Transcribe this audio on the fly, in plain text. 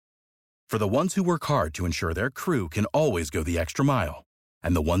For the ones who work hard to ensure their crew can always go the extra mile,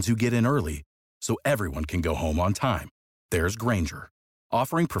 and the ones who get in early so everyone can go home on time, there's Grainger,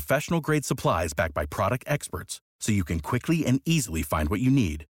 offering professional-grade supplies backed by product experts so you can quickly and easily find what you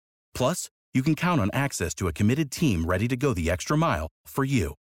need. Plus, you can count on access to a committed team ready to go the extra mile for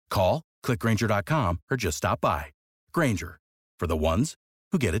you. Call, click Grainger.com, or just stop by. Grainger, for the ones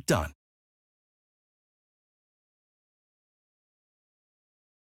who get it done.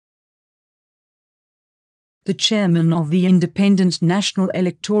 The chairman of the Independent National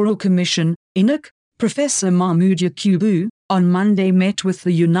Electoral Commission, INEC, Professor Mahmoud Yakubu, on Monday met with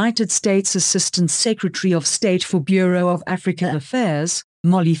the United States Assistant Secretary of State for Bureau of Africa Affairs,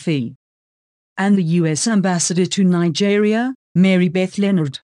 Molly Fee, and the U.S. Ambassador to Nigeria, Mary Beth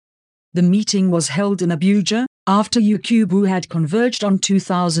Leonard. The meeting was held in Abuja, after Yakubu had converged on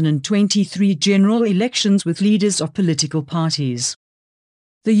 2023 general elections with leaders of political parties.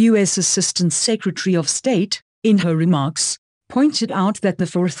 The U.S. Assistant Secretary of State, in her remarks, pointed out that the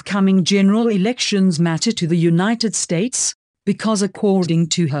forthcoming general elections matter to the United States, because according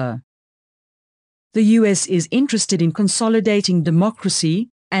to her, the U.S. is interested in consolidating democracy,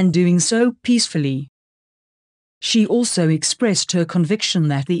 and doing so peacefully. She also expressed her conviction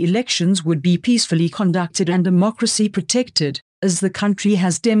that the elections would be peacefully conducted and democracy protected, as the country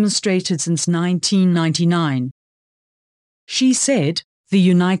has demonstrated since 1999. She said, "The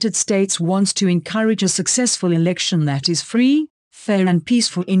United States wants to encourage a successful election that is free, fair and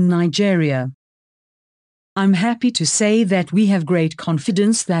peaceful in Nigeria. I'm happy to say that we have great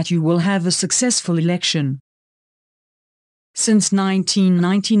confidence that you will have a successful election." Since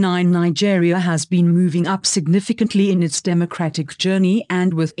 1999, Nigeria has been moving up significantly in its democratic journey,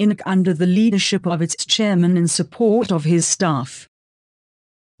 and with INEC under the leadership of its chairman and support of his staff.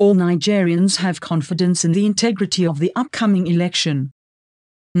 All Nigerians have confidence in the integrity of the upcoming election.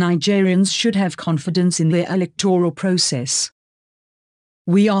 Nigerians should have confidence in their electoral process.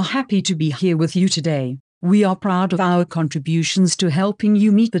 We are happy to be here with you today. We are proud of our contributions to helping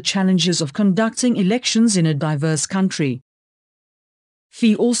you meet the challenges of conducting elections in a diverse country.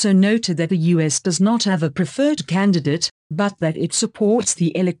 Fee also noted that the U.S. does not have a preferred candidate, but that it supports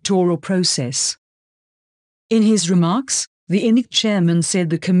the electoral process. In his remarks, the INEC chairman said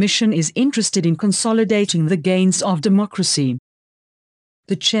the Commission is interested in consolidating the gains of democracy.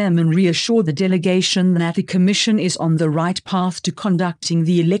 The chairman reassured the delegation that the Commission is on the right path to conducting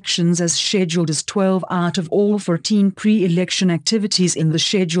the elections as scheduled, as 12 out of all 14 pre-election activities in the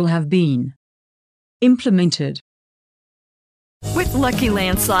schedule have been implemented. With Lucky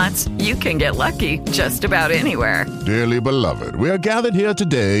Land Slots, you can get lucky just about anywhere. Dearly beloved, we are gathered here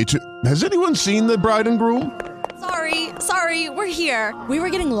today to... Has anyone seen the bride and groom? Sorry, we're here. We were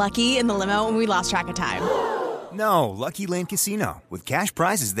getting lucky in the limo and we lost track of time. No, Lucky Land Casino, with cash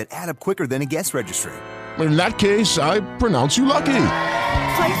prizes that add up quicker than a guest registry. In that case, I pronounce you lucky.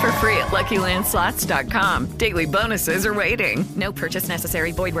 Play for free at LuckyLandSlots.com. Daily bonuses are waiting. No purchase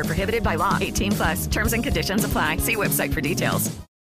necessary. Void where prohibited by law. 18+. Terms and conditions apply. See website for details.